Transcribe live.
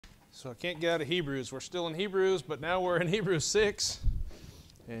So I can't get out of Hebrews. We're still in Hebrews, but now we're in Hebrews 6.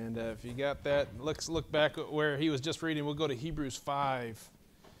 And if you got that, let's look back at where he was just reading. We'll go to Hebrews 5.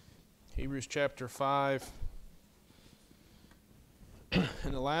 Hebrews chapter 5.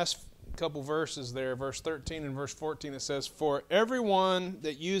 In the last couple verses there, verse 13 and verse 14, it says, "For everyone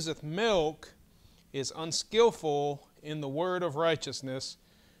that useth milk is unskillful in the word of righteousness,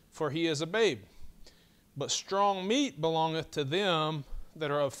 for he is a babe. But strong meat belongeth to them that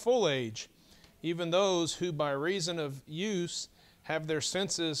are of full age, even those who by reason of use have their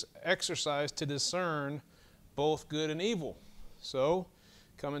senses exercised to discern both good and evil." So,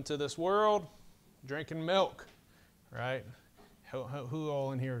 coming to this world, drinking milk, right? Who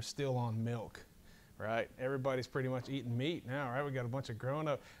all in here is still on milk, right? Everybody's pretty much eating meat now, right? We got a bunch of grown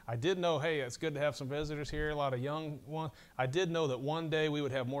up. I did know, hey, it's good to have some visitors here, a lot of young ones. I did know that one day we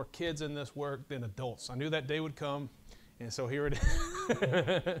would have more kids in this work than adults. I knew that day would come, and so here it is.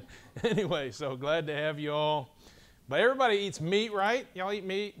 Anyway, so glad to have you all. But everybody eats meat, right? Y'all eat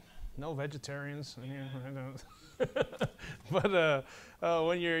meat? No vegetarians in here. But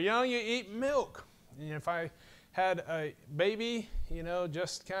when you're young, you eat milk. And if I had a baby,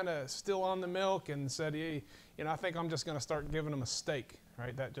 just kind of still on the milk and said, hey, I think I'm just going to start giving them a steak,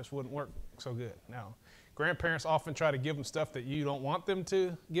 right? That just wouldn't work so good. Now, grandparents often try to give them stuff that you don't want them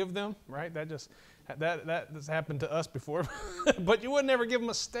to give them, right? That has happened to us before. But you would never give them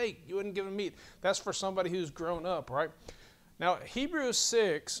a steak. You wouldn't give them meat. That's for somebody who's grown up, right? Now, Hebrews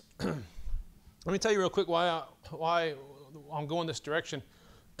 6, let me tell you real quick why I'm going this direction.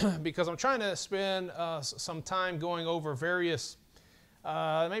 Because I'm trying to spend some time going over various,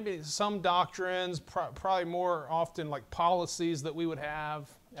 maybe some doctrines, probably more often like policies that we would have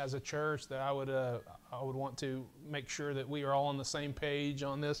as a church that I would want to make sure that we are all on the same page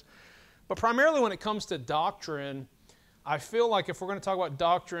on this. But primarily when it comes to doctrine, I feel like if we're going to talk about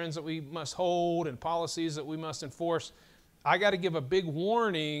doctrines that we must hold and policies that we must enforce, I got to give a big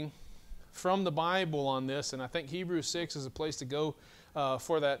warning from the Bible on this, and I think Hebrews 6 is a place to go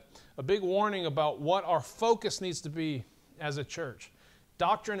for that. A big warning about what our focus needs to be as a church.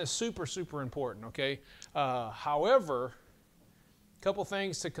 Doctrine is super, super important, okay? However, a couple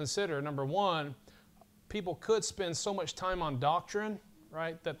things to consider. Number one, people could spend so much time on doctrine,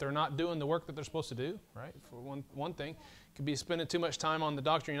 right, that they're not doing the work that they're supposed to do, right? For one thing, could be spending too much time on the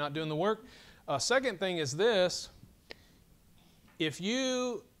doctrine, you're not doing the work. Second thing is this: if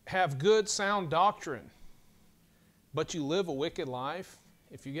you have good, sound doctrine, but you live a wicked life,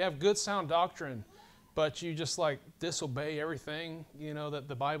 if you have good, sound doctrine, but you just disobey everything, that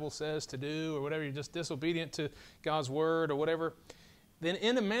the Bible says to do or whatever, you're just disobedient to God's word or whatever, then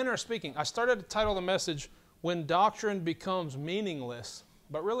in a manner of speaking, I started to title the message, "When Doctrine Becomes Meaningless."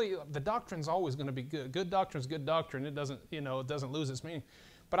 But really, the doctrine's always going to be good. Good doctrine's good doctrine. It doesn't, it doesn't lose its meaning.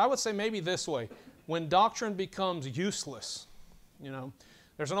 But I would say maybe this way: when doctrine becomes useless.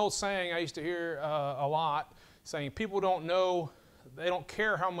 There's an old saying I used to hear a lot, saying people don't know, they don't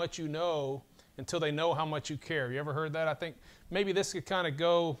care how much you know until they know how much you care. You ever heard that? I think maybe this could kind of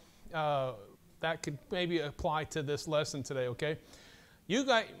go, that could maybe apply to this lesson today, okay? You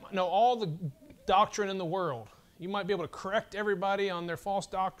guys know all the doctrine in the world. You might be able to correct everybody on their false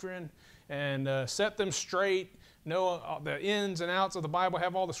doctrine and set them straight, know the ins and outs of the Bible,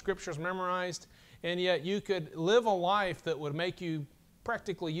 have all the scriptures memorized, and yet you could live a life that would make you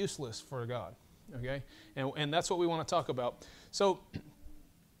practically useless for God. Okay, and that's what we want to talk about. So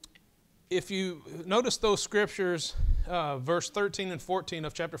if you notice those scriptures, verse 13 and 14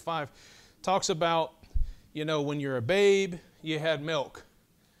 of chapter 5 talks about, when you're a babe, you had milk,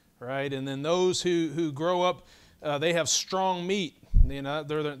 right? And then those who grow up, they have strong meat. They're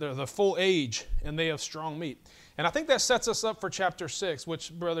the full age, and they have strong meat. And I think that sets us up for chapter 6,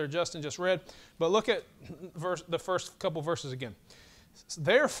 which Brother Justin just read. But look at the first couple verses again.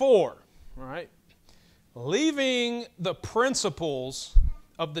 Therefore, right, leaving the principles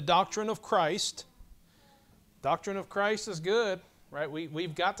of the doctrine of Christ. Doctrine of Christ is good, right?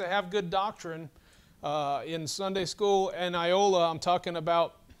 We've got to have good doctrine. In Sunday school and Iola, I'm talking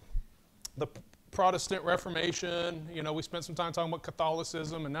about the Protestant Reformation. We spent some time talking about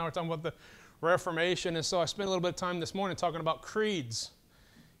Catholicism, and now we're talking about the Reformation. And so I spent a little bit of time this morning talking about creeds.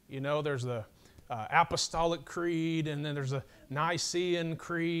 There's the Apostolic Creed, and then there's a Nicene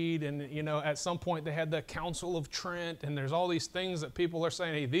Creed, and at some point they had the Council of Trent, and there's all these things that people are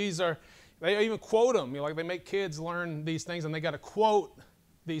saying, hey, they even quote them. They make kids learn these things, and they got to quote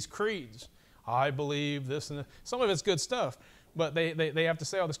these creeds. I believe this and that. Some of it's good stuff, but they have to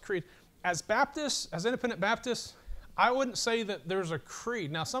say all this creed. As Baptists, as independent Baptists, I wouldn't say that there's a creed.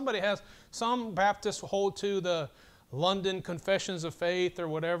 Now, some Baptists hold to the London Confessions of Faith or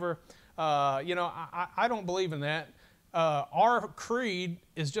whatever. I don't believe in that. Our creed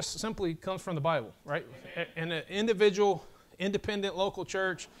is just simply comes from the Bible, right? And an individual, independent local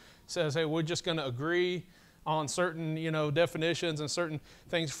church says, hey, we're just going to agree on certain, definitions and certain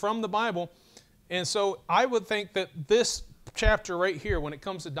things from the Bible. And so I would think that this chapter right here, when it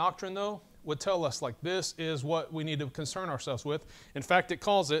comes to doctrine, though, would tell us, like, this is what we need to concern ourselves with. In fact, it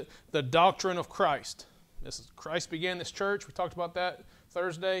calls it the doctrine of Christ. Christ began this church. We talked about that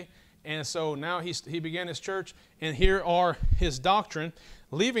Thursday. And so now he began his church, and here are his doctrine.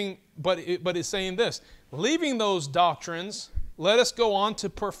 But it's saying this, leaving those doctrines, let us go on to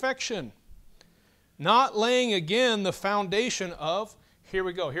perfection, not laying again the foundation of, here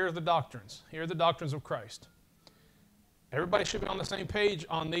we go, here are the doctrines. Here are the doctrines of Christ. Everybody should be on the same page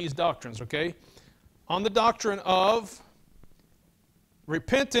on these doctrines, okay? On the doctrine of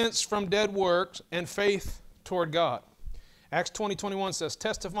repentance from dead works and faith toward God. Acts 20:21 says,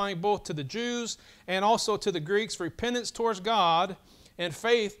 testifying both to the Jews and also to the Greeks, repentance towards God and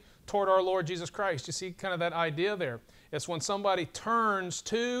faith toward our Lord Jesus Christ. You see kind of that idea there. It's when somebody turns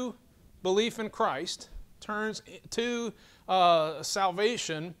to belief in Christ, turns to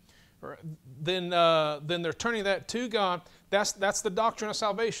salvation, then they're turning that to God. That's the doctrine of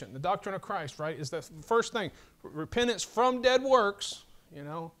salvation, the doctrine of Christ, right? Is the first thing. Repentance from dead works,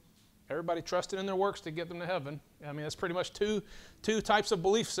 Everybody trusted in their works to get them to heaven. I mean, that's pretty much two types of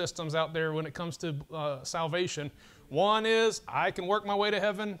belief systems out there when it comes to salvation. One is, I can work my way to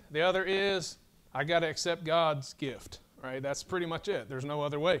heaven. The other is, I got to accept God's gift, right? That's pretty much it. There's no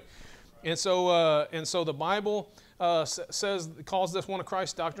other way. And so the Bible calls this one of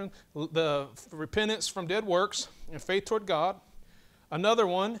Christ's doctrine, the repentance from dead works and faith toward God. Another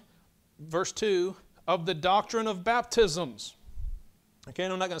one, verse 2, of the doctrine of baptisms. Okay,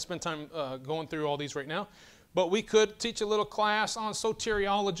 and I'm not going to spend time going through all these right now, but we could teach a little class on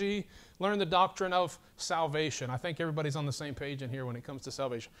soteriology, learn the doctrine of salvation. I think everybody's on the same page in here when it comes to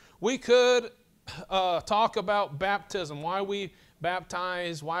salvation. We could talk about baptism, why we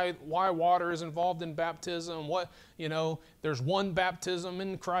baptize, why water is involved in baptism, there's one baptism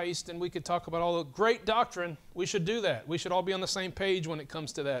in Christ, and we could talk about all the great doctrine. We should do that. We should all be on the same page when it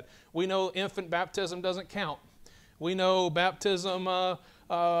comes to that. We know infant baptism doesn't count. We know baptism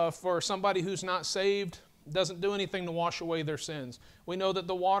for somebody who's not saved doesn't do anything to wash away their sins. We know that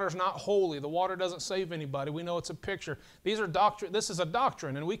the water's not holy. The water doesn't save anybody. We know it's a picture. These are doctrine. This is a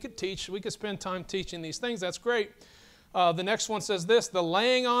doctrine, and we could spend time teaching these things. That's great. The next one says this, the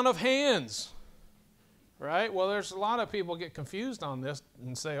laying on of hands. Right? Well, there's a lot of people get confused on this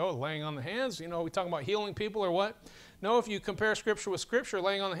and say, oh, laying on the hands, we talking about healing people or what? No, if you compare Scripture with Scripture,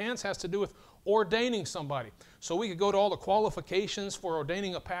 laying on the hands has to do with ordaining somebody. So we could go to all the qualifications for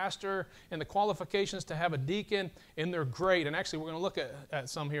ordaining a pastor and the qualifications to have a deacon, and they're great. And actually, we're going to look at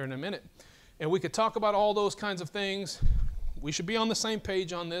some here in a minute. And we could talk about all those kinds of things. We should be on the same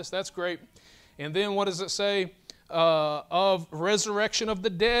page on this. That's great. And then what does it say? Of resurrection of the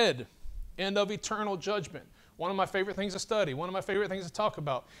dead and of eternal judgment. One of my favorite things to study. One of my favorite things to talk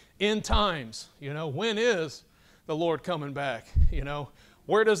about. End times. When is the Lord coming back?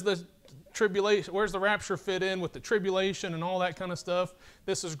 Where does the tribulation, where's the rapture fit in with the tribulation and all that kind of stuff?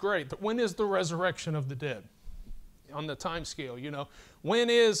 This is great. But when is the resurrection of the dead on the time scale? When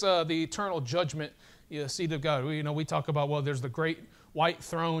is the eternal judgment seat of God? We talk about, there's the great white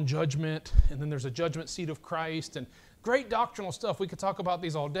throne judgment, and then there's a judgment seat of Christ, and great doctrinal stuff. We could talk about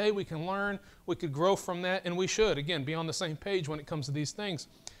these all day. We can learn. We could grow from that, and we should, again, be on the same page when it comes to these things.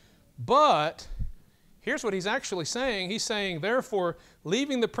 But here's what he's actually saying. He's saying, therefore,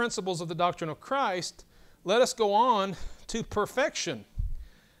 leaving the principles of the doctrine of Christ, let us go on to perfection,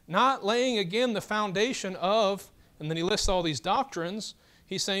 not laying again the foundation of, and then he lists all these doctrines.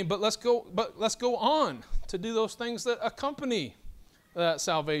 He's saying, but let's go on to do those things that accompany that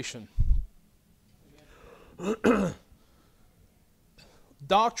salvation.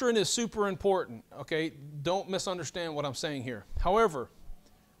 Doctrine is super important, okay? Don't misunderstand what I'm saying here. However,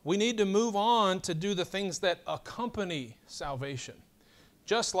 we need to move on to do the things that accompany salvation.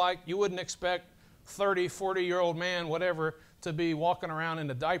 Just like you wouldn't expect 30, 40-year-old man, whatever, to be walking around in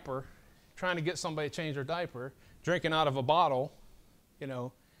a diaper, trying to get somebody to change their diaper, drinking out of a bottle.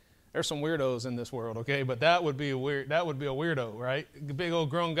 There's some weirdos in this world, okay? But that would be a weirdo, right? A big old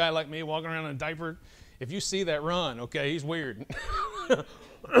grown guy like me walking around in a diaper. If you see that, run, okay? He's weird.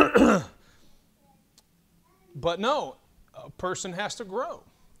 But no, a person has to grow.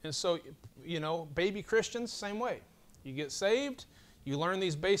 And so, baby Christians, same way. You get saved, you learn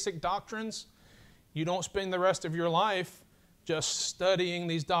these basic doctrines. You don't spend the rest of your life just studying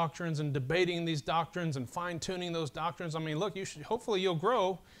these doctrines and debating these doctrines and fine-tuning those doctrines. I mean, look, hopefully you'll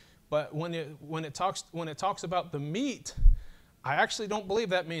grow, but when it talks about the meat, I actually don't believe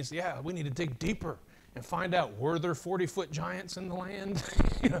that means, yeah, we need to dig deeper and find out, were there 40-foot giants in the land?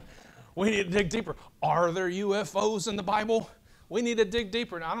 We need to dig deeper. Are there UFOs in the Bible? We need to dig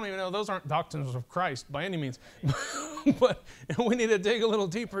deeper. Now, I don't even know, those aren't doctrines of Christ by any means. But we need to dig a little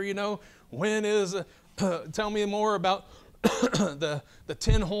deeper, When is, tell me more about the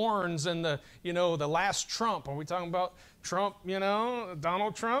 10 horns and the last Trump. Are we talking about Trump,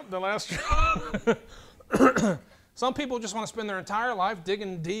 Donald Trump, the last Trump? Some people just want to spend their entire life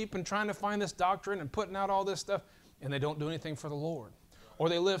digging deep and trying to find this doctrine and putting out all this stuff, and they don't do anything for the Lord. Or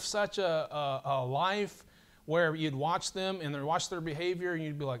they live such a life where you'd watch them and watch their behavior, and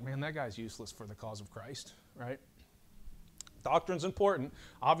you'd be like, man, that guy's useless for the cause of Christ, right? Doctrine's important.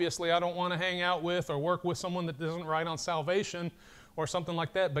 Obviously, I don't want to hang out with or work with someone that isn't right on salvation or something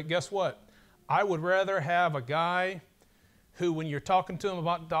like that, but guess what? I would rather have a guy who, when you're talking to him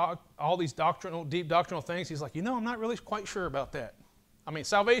about all these deep doctrinal things, he's like, I'm not really quite sure about that. I mean,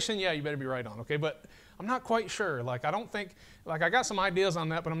 salvation, yeah, you better be right on, okay? But I'm not quite sure. Like, I don't think, I got some ideas on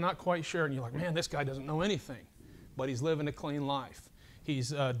that, but I'm not quite sure. And you're like, man, this guy doesn't know anything. But he's living a clean life.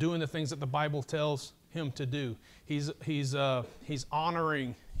 He's doing the things that the Bible tells him to do. He's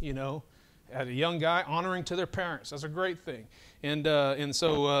honoring, as a young guy, honoring to their parents. That's a great thing. And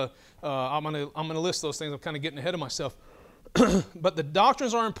so I'm gonna list those things. I'm kind of getting ahead of myself. But the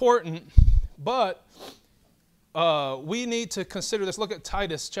doctrines are important, but we need to consider this. Look at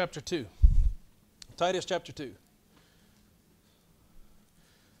Titus chapter 2. Titus chapter 2.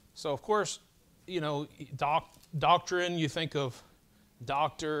 So, of course, doctrine, you think of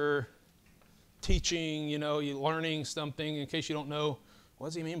doctor, teaching, you learning something. In case you don't know, what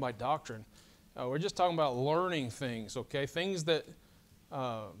does he mean by doctrine? We're just talking about learning things, okay? Things that,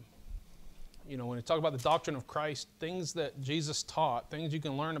 when we talk about the doctrine of Christ, things that Jesus taught, things you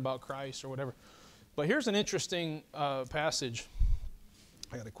can learn about Christ or whatever. But here's an interesting passage.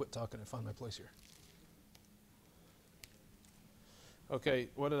 I got to quit talking and find my place here. Okay,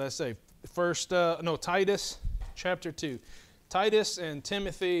 what did I say? Titus chapter 2. Titus and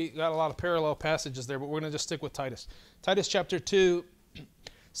Timothy got a lot of parallel passages there, but we're going to just stick with Titus. Titus chapter 2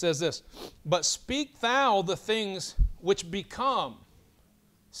 says this, but speak thou the things which become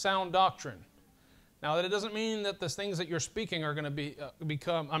sound doctrine. Now, that it doesn't mean that the things that you're speaking are going to the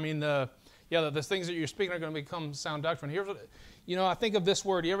things that you're speaking are going to become sound doctrine. Here's what, I think of this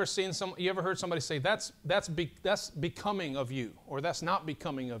word. You ever heard somebody say that's becoming of you, or that's not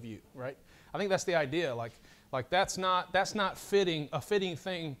becoming of you, right? I think that's the idea. Like that's not fitting a fitting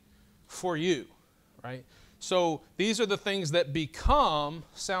thing for you, right? So these are the things that become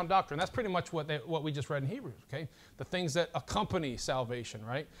sound doctrine. That's pretty much what we just read in Hebrews, okay? The things that accompany salvation,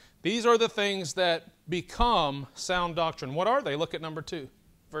 right? These are the things that become sound doctrine. What are they? Look at number 2,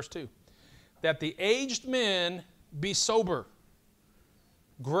 verse 2. That the aged men be sober,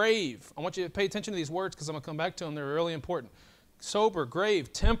 grave. I want you to pay attention to these words because I'm going to come back to them. They're really important. Sober,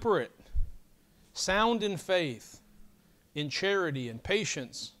 grave, temperate, sound in faith, in charity, and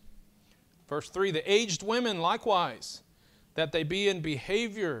patience. Verse 3, the aged women likewise, that they be in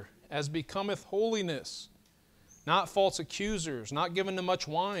behavior as becometh holiness, not false accusers, not given to much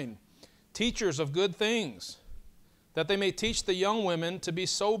wine, teachers of good things, that they may teach the young women to be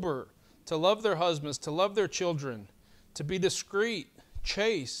sober, to love their husbands, to love their children, to be discreet,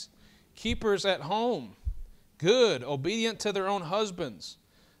 chaste, keepers at home, good, obedient to their own husbands,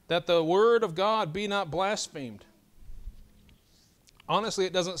 that the word of God be not blasphemed. Honestly,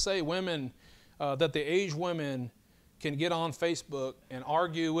 it doesn't say women, that the aged women can get on Facebook and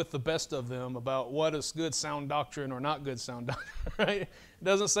argue with the best of them about what is good sound doctrine or not good sound doctrine, right? It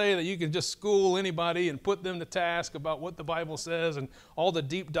doesn't say that you can just school anybody and put them to task about what the Bible says and all the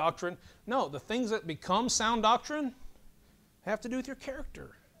deep doctrine. No, the things that become sound doctrine have to do with your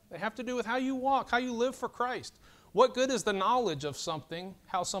character. They have to do with how you walk, how you live for Christ. What good is the knowledge of something,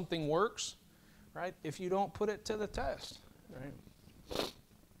 how something works, right, if you don't put it to the test, right?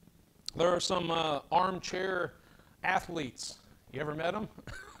 There are some armchair athletes. You ever met them?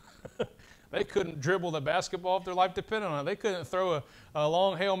 They couldn't dribble the basketball if their life depended on it. They couldn't throw a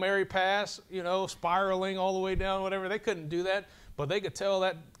long Hail Mary pass, spiraling all the way down, whatever. They couldn't do that. But they could tell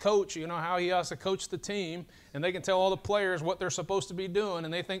that coach, how he has to coach the team, and they can tell all the players what they're supposed to be doing,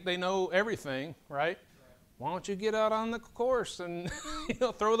 and they think they know everything, right? Why don't you get out on the course and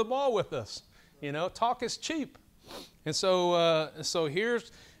throw the ball with us? Talk is cheap. And so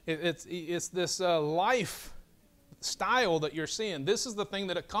here's it's this life style that you're seeing. This is the thing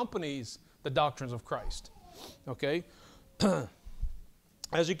that accompanies the doctrines of Christ. Okay,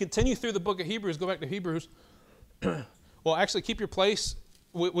 as you continue through the book of Hebrews, go back to Hebrews. Well, actually, keep your place.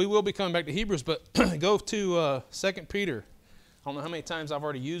 We will be coming back to Hebrews, but go to 2 Peter. I don't know how many times I've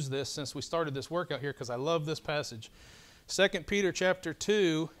already used this since we started this workout here because I love this passage. 2 Peter chapter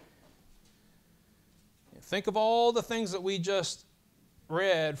 2. Think of all the things that we just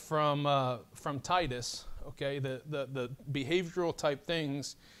read from Titus, okay, the behavioral type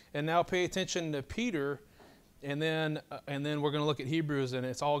things, and now pay attention to Peter, and then we're going to look at Hebrews, and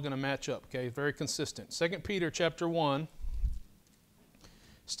it's all going to match up, okay, very consistent. 2 Peter chapter 1,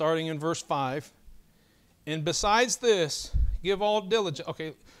 starting in verse 5, and besides this, give all diligence,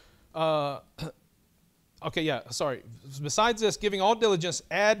 besides this, giving all diligence,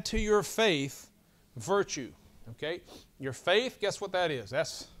 add to your faith virtue, okay? Your faith, guess what that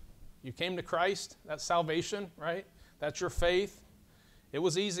is? You came to Christ, that's salvation, right? That's your faith. It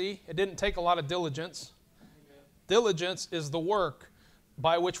was easy. It didn't take a lot of diligence. Amen. Diligence is the work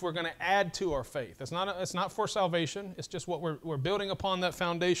by which we're going to add to our faith. It's not for salvation. It's just what we're building upon that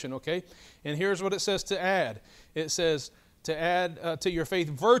foundation, okay? And here's what it says to add. It says to add to your faith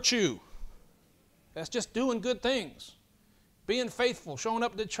virtue. That's just doing good things. Being faithful, showing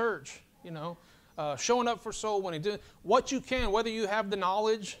up to church, showing up for soul winning. Do what you can, whether you have the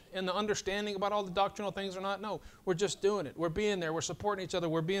knowledge and the understanding about all the doctrinal things or not. No, we're just doing it. We're being there. We're supporting each other.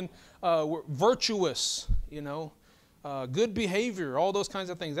 We're being we're virtuous, good behavior, all those kinds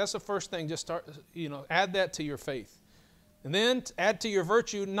of things. That's the first thing. Just start, add that to your faith. And then add to your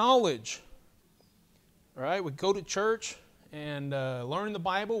virtue knowledge. All right, we go to church and learn the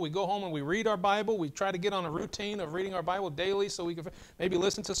Bible. We go home and we read our Bible. We try to get on a routine of reading our Bible daily so we can maybe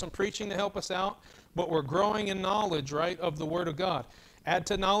listen to some preaching to help us out. But we're growing in knowledge, right, of the Word of God. Add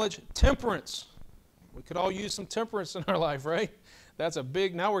to knowledge temperance. We could all use some temperance in our life, right? That's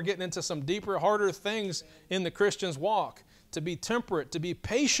now we're getting into some deeper, harder things in the Christian's walk. To be temperate, to be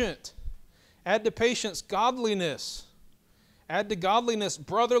patient. Add to patience godliness. Add to godliness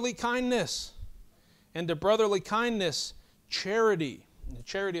brotherly kindness. And to brotherly kindness charity. And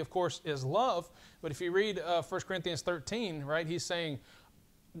charity, of course, is love. But if you read 1 Corinthians 13, right, he's saying,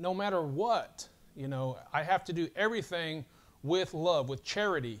 no matter what, I have to do everything with love, with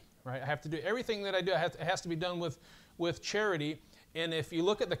charity, right? I have to do everything that I do. It has to be done with charity. And if you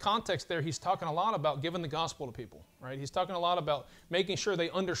look at the context there, he's talking a lot about giving the gospel to people, right? He's talking a lot about making sure they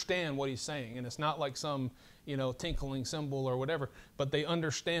understand what he's saying. And it's not like some, tinkling cymbal or whatever, but they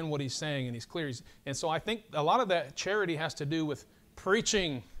understand what he's saying and he's clear. And so I think a lot of that charity has to do with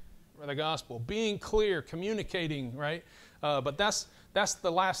preaching the gospel, being clear, communicating, right? But that's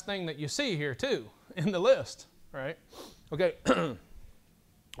the last thing that you see here too in the list, right? Okay.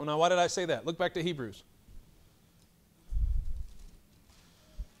 Well, now why did I say that? Look back to Hebrews.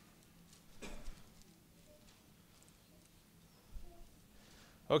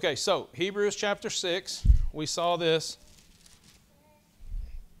 Okay, so Hebrews chapter 6, we saw this.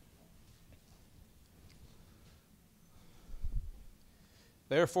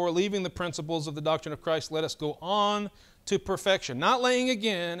 Therefore, leaving the principles of the doctrine of Christ, let us go on to perfection. Not laying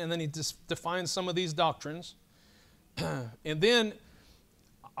again, and then he just defines some of these doctrines. And then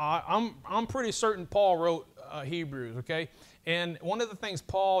I'm pretty certain Paul wrote Hebrews, okay? And one of the things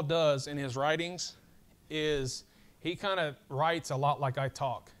Paul does in his writings is he kind of writes a lot like I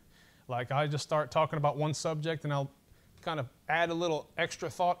talk. Like I just start talking about one subject and I'll kind of add a little extra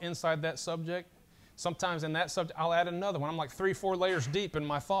thought inside that subject. Sometimes in that subject I'll add another one. I'm like 3-4 layers deep in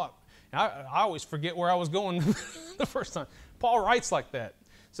my thought. And I always forget where I was going the first time. Paul writes like that.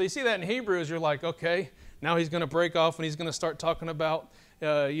 So you see that in Hebrews, you're like, okay, now he's going to break off and he's going to start talking about,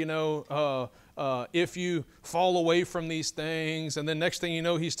 if you fall away from these things, and then next thing you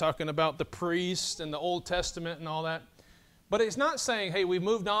know, he's talking about the priest and the Old Testament and all that. But it's not saying, hey, we've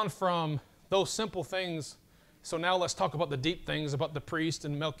moved on from those simple things, so now let's talk about the deep things about the priest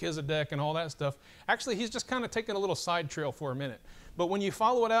and Melchizedek and all that stuff. Actually, he's just kind of taking a little side trail for a minute. But when you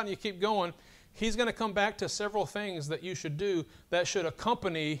follow it out and you keep going, he's going to come back to several things that you should do that should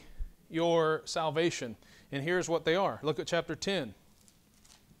accompany your salvation. And here's what they are. Look at chapter 10.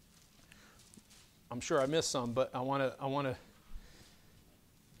 I'm sure I missed some, but I want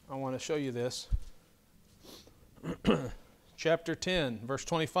to show you this. Chapter 10, verse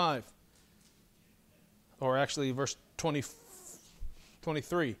 25. Or actually verse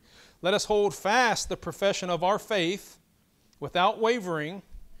 23. Let us hold fast the profession of our faith without wavering,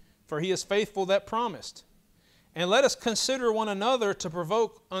 for he is faithful that promised. And let us consider one another to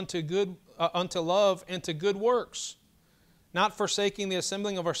provoke unto love and to good works, not forsaking the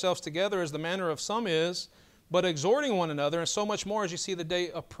assembling of ourselves together as the manner of some is, but exhorting one another, and so much more as you see the day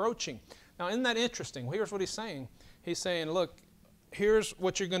approaching. Now, isn't that interesting? Well, here's what he's saying. He's saying, look, here's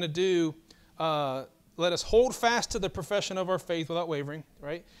what you're going to do. Let us hold fast to the profession of our faith without wavering,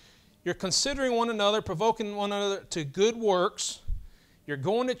 right? You're considering one another, provoking one another to good works. You're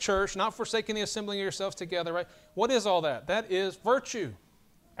going to church, not forsaking the assembling of yourselves together, right? What is all that? That is virtue,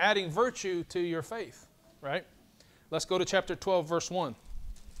 adding virtue to your faith, right? Let's go to chapter 12, verse 1.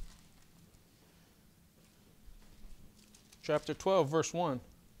 Chapter 12, verse 1.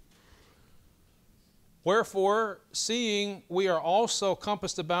 Wherefore, seeing we are also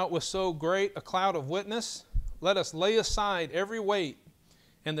compassed about with so great a cloud of witness, let us lay aside every weight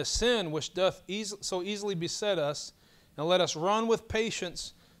and the sin which doth so easily beset us, and let us run with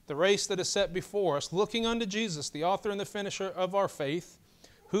patience the race that is set before us, looking unto Jesus, the author and the finisher of our faith,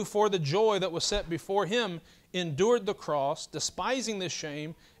 who for the joy that was set before him endured the cross, despising the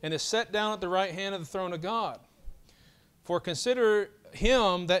shame, and is set down at the right hand of the throne of God. For consider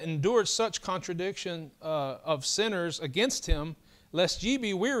him that endured such contradiction of sinners against him, lest ye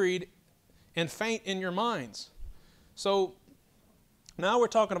be wearied and faint in your minds. So now we're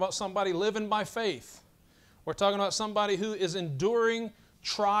talking about somebody living by faith. We're talking about somebody who is enduring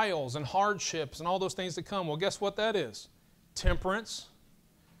trials and hardships and all those things that come. Well, guess what that is? Temperance,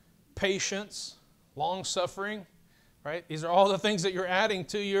 patience, long-suffering, right? These are all the things that you're adding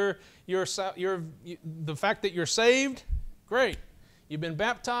to the fact that you're saved. Great. You've been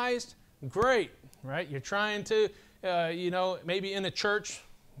baptized. Great, right? You're trying to, maybe in a church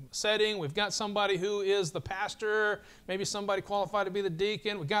setting, we've got somebody who is the pastor, maybe somebody qualified to be the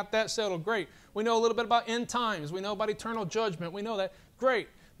deacon. We got that settled. Great. We know a little bit about end times. We know about eternal judgment. We know that. Great.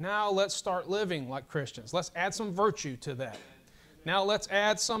 Now let's start living like Christians. Let's add some virtue to that. Now let's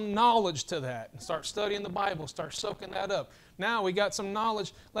add some knowledge to that. Start studying the Bible. Start soaking that up. Now we got some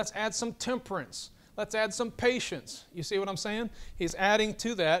knowledge. Let's add some temperance. Let's add some patience. You see what I'm saying? He's adding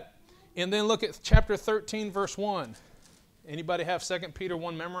to that. And then look at chapter 13, verse 1. Anybody have 2 Peter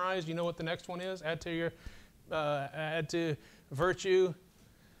 1 memorized? You know what the next one is? Add to virtue.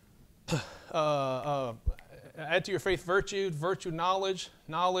 Add to your faith virtue. Virtue knowledge.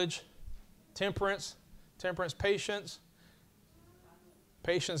 Knowledge temperance. Temperance patience.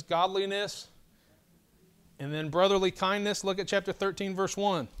 Patience godliness. And then brotherly kindness. Look at chapter 13, verse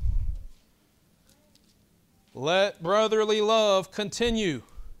 1. Let brotherly love continue.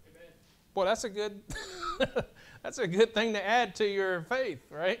 Amen. Boy, that's a good that's a good thing to add to your faith,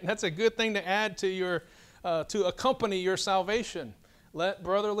 right? That's a good thing to add to your to accompany your salvation. Let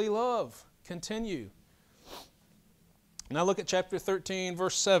brotherly love continue. Now look at chapter 13,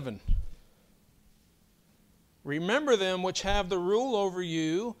 verse 7. Remember them which have the rule over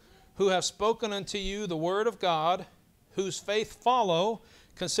you, who have spoken unto you the word of God, whose faith follow,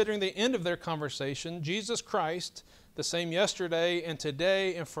 considering the end of their conversation, Jesus Christ, the same yesterday and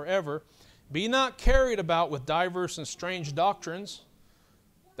today and forever. Be not carried about with diverse and strange doctrines.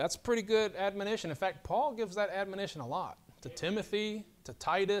 That's pretty good admonition. In fact, Paul gives that admonition a lot. To Timothy, to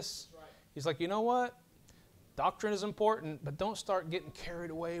Titus. He's like, you know what? Doctrine is important, but don't start getting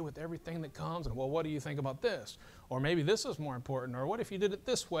carried away with everything that comes. And, well, what do you think about this? Or maybe this is more important. Or what if you did it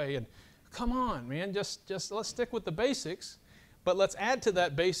this way? And come on, man, just let's stick with the basics. But let's add to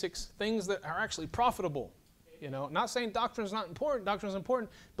that basics things that are actually profitable. You know, not saying doctrine is not important. Doctrine is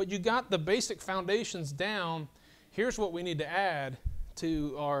important, but you got the basic foundations down. Here's what we need to add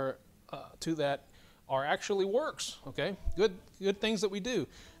to our actually works. Okay, good things that we do.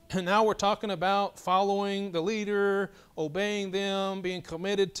 And now we're talking about following the leader, obeying them, being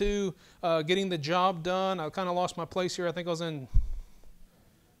committed to getting the job done. I kind of lost my place here. I think I was in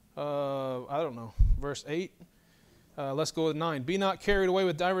verse 8. Let's go with 9. Be not carried away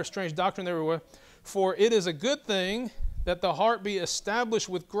with diverse strange doctrine everywhere, for it is a good thing that the heart be established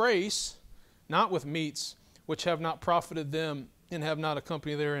with grace, not with meats, which have not profited them and have not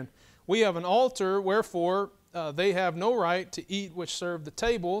accompanied therein. We have an altar, wherefore they have no right to eat which serve the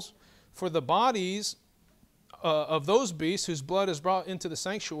tables, for the bodies of those beasts whose blood is brought into the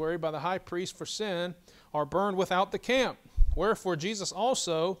sanctuary by the high priest for sin are burned without the camp. Wherefore Jesus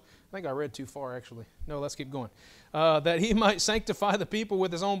also, I think I read too far actually. No, let's keep going. That he might sanctify the people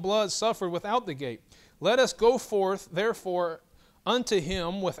with his own blood, suffered without the gate. Let us go forth, therefore, unto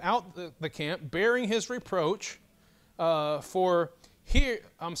him without the camp, bearing his reproach. For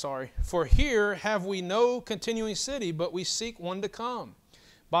here have we no continuing city, but we seek one to come.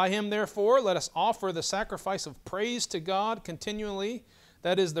 By him, therefore, let us offer the sacrifice of praise to God continually.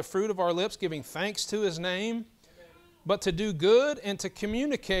 That is the fruit of our lips, giving thanks to his name. Amen. But to do good and to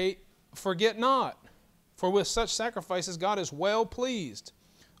communicate, forget not. For with such sacrifices God is well pleased.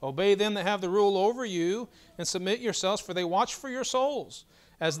 Obey them that have the rule over you, and submit yourselves, for they watch for your souls,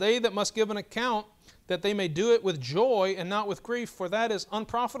 as they that must give an account, that they may do it with joy and not with grief, for that is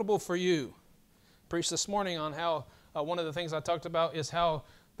unprofitable for you. Preached this morning on how one of the things I talked about is how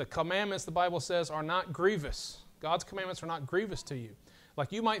the commandments, the Bible says, are not grievous. God's commandments are not grievous to you.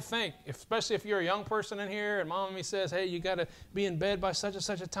 Like you might think, especially if you're a young person in here and mommy says, hey, you got to be in bed by such and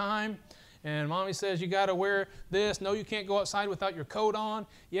such a time. And mommy says you got to wear this. No, you can't go outside without your coat on.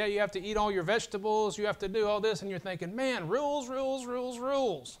 Yeah, you have to eat all your vegetables. You have to do all this. And you're thinking, man, rules, rules, rules,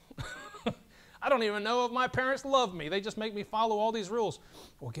 rules. I don't even know if my parents love me. They just make me follow all these rules.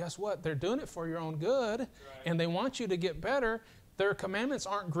 Well, guess what? They're doing it for your own good. Right. And they want you to get better. Their commandments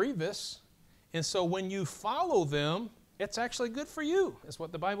aren't grievous. And so when you follow them, it's actually good for you, is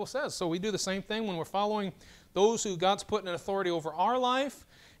what the Bible says. So we do the same thing when we're following those who God's put in authority over our life.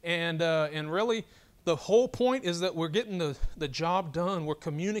 And really, the whole point is that we're getting the job done. We're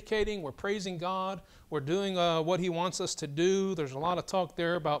communicating. We're praising God. We're doing what He wants us to do. There's a lot of talk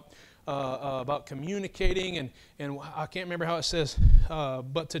there about communicating, and I can't remember how it says,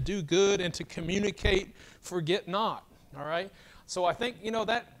 but to do good and to communicate, forget not. All right? So I think,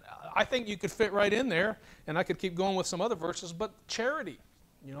 I think you could fit right in there, and I could keep going with some other verses, but charity.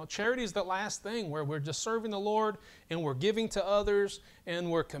 Charity is the last thing where we're just serving the Lord and we're giving to others and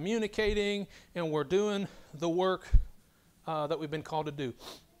we're communicating and we're doing the work that we've been called to do.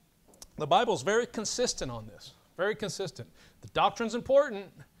 The Bible's very consistent on this, very consistent. The doctrine's important,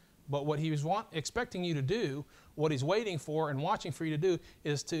 but what He's expecting you to do, what He's waiting for and watching for you to do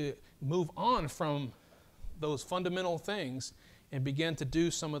is to move on from those fundamental things and begin to do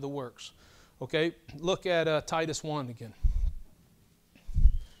some of the works. Okay, look at Titus 1 again.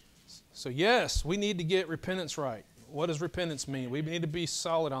 So yes, we need to get repentance right. What does repentance mean? We need to be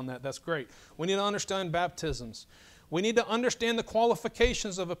solid on that. That's great. We need to understand baptisms. We need to understand the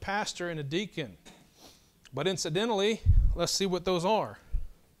qualifications of a pastor and a deacon. But incidentally, let's see what those are.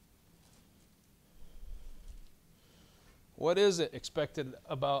 What is it expected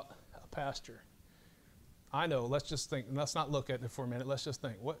about a pastor? I know, let's just think, let's not look at it for a minute. Let's just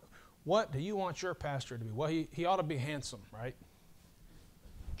think. What do you want your pastor to be? Well, he ought to be handsome, right?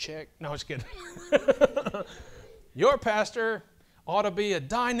 Check. No, just kidding. Your pastor ought to be a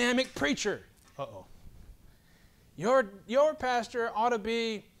dynamic preacher. Uh-oh. Your pastor ought to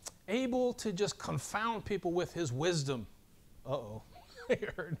be able to just confound people with his wisdom. Uh-oh.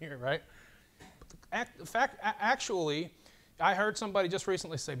 You're hurting here, right? Actually, I heard somebody just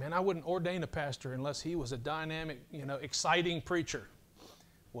recently say, man, I wouldn't ordain a pastor unless he was a dynamic, exciting preacher.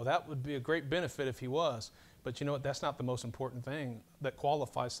 Well, that would be a great benefit if he was. But you know what? That's not the most important thing that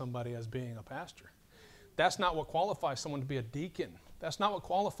qualifies somebody as being a pastor. That's not what qualifies someone to be a deacon. That's not what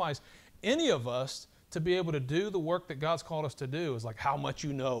qualifies any of us to be able to do the work that God's called us to do. Is like how much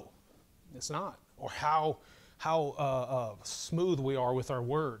you know. It's not. Or how smooth we are with our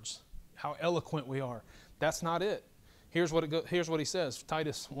words. How eloquent we are. That's not it. Here's what he says.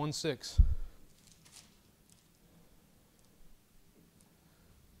 Titus 1:6.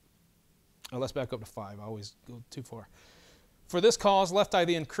 Oh, let's back up to 5. I always go too far. For this cause left I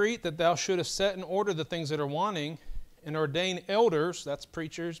thee in Crete, that thou shouldest set in order the things that are wanting, and ordain elders, that's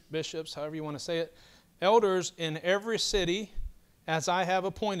preachers, bishops, however you want to say it, elders in every city, as I have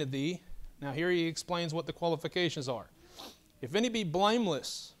appointed thee. Now here he explains what the qualifications are. If any be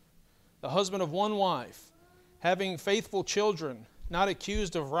blameless, the husband of one wife, having faithful children, not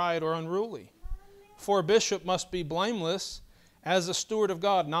accused of riot or unruly. For a bishop must be blameless, as a steward of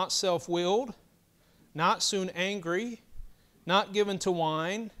God, not self-willed, not soon angry, not given to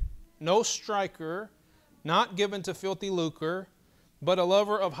wine, no striker, not given to filthy lucre, but a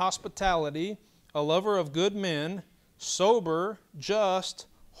lover of hospitality, a lover of good men, sober, just,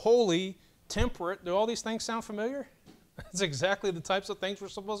 holy, temperate. Do all these things sound familiar? That's exactly the types of things we're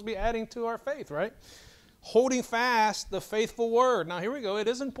supposed to be adding to our faith, right? Holding fast the faithful word. Now here we go. It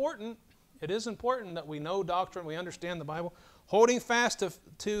is important. It is important that we know doctrine, we understand the Bible. Holding fast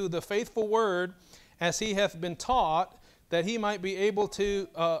to the faithful word as he hath been taught, that he might be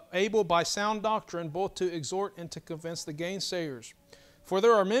able by sound doctrine both to exhort and to convince the gainsayers. For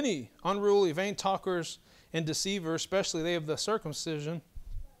there are many unruly, vain talkers and deceivers, especially they of the circumcision,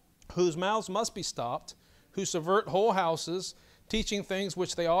 whose mouths must be stopped, who subvert whole houses, teaching things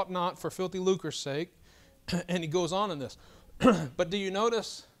which they ought not for filthy lucre's sake. And he goes on in this. But do you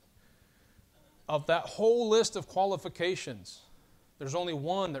notice, of that whole list of qualifications, there's only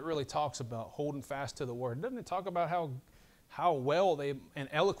one that really talks about holding fast to the word. Doesn't it talk about how well they and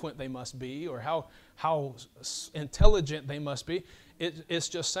eloquent they must be, or how intelligent they must be? It's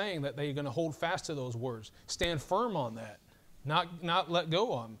just saying that they're going to hold fast to those words, stand firm on that, not let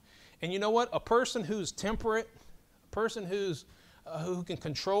go of them. And you know what? A person who's temperate, a person who's who can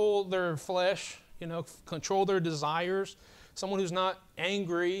control their flesh, control their desires, someone who's not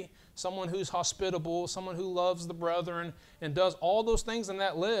angry, someone who's hospitable, someone who loves the brethren and does all those things in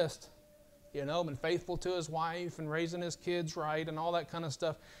that list, been faithful to his wife and raising his kids right and all that kind of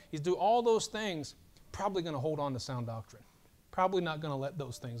stuff. He's doing all those things, probably going to hold on to sound doctrine. Probably not going to let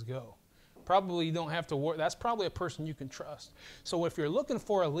those things go. Probably you don't have to worry. That's probably a person you can trust. So if you're looking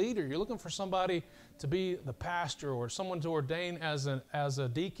for a leader, you're looking for somebody to be the pastor or someone to ordain as a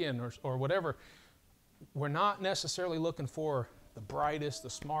deacon or whatever, we're not necessarily looking for the brightest, the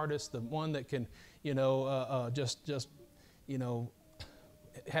smartest, the one that can,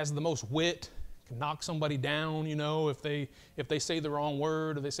 has the most wit, can knock somebody down, if they say the wrong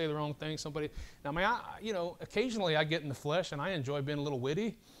word or they say the wrong thing. Occasionally I get in the flesh and I enjoy being a little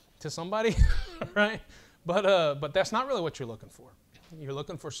witty to somebody, right? But that's not really what you're looking for. You're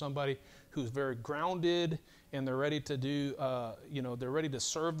looking for somebody who's very grounded and they're ready to do, they're ready to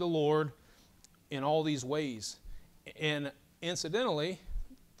serve the Lord in all these ways. And incidentally,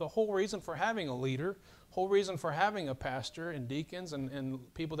 the whole reason for having a leader, whole reason for having a pastor and deacons and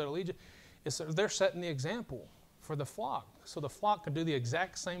people that lead you is that they're setting the example for the flock. So the flock can do the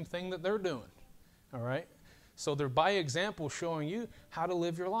exact same thing that they're doing, all right? So they're by example showing you how to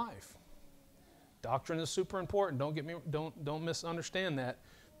live your life. Doctrine is super important. Don't misunderstand that.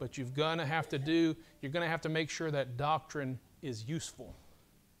 But you're going to have to make sure that doctrine is useful,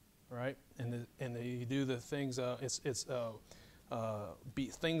 right? And you do the things. It's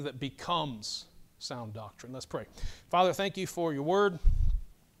things that becomes sound doctrine. Let's pray. Father, thank you for your word.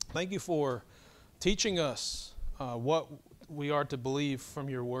 Thank you for teaching us what we are to believe from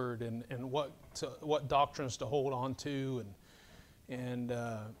your word and what doctrines to hold on to and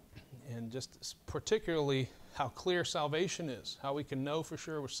just particularly how clear salvation is, how we can know for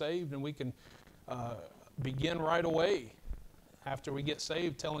sure we're saved and we can begin right away after we get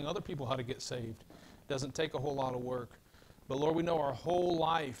saved telling other people how to get saved. It doesn't take a whole lot of work. But Lord, we know our whole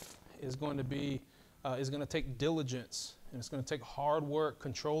life is going to take diligence, and it's going to take hard work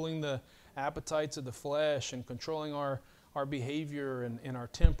controlling the appetites of the flesh and controlling our behavior and our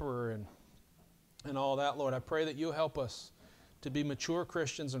temper and all that, Lord. I pray that you'll help us to be mature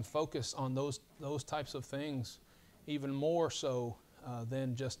Christians and focus on those types of things even more so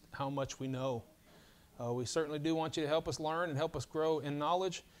than just how much we know. We certainly do want you to help us learn and help us grow in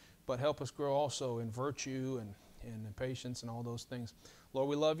knowledge, but help us grow also in virtue and in patience and all those things. Lord,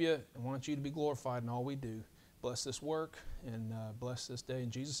 we love you and want you to be glorified in all we do. Bless this work and bless this day in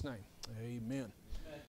Jesus' name. Amen.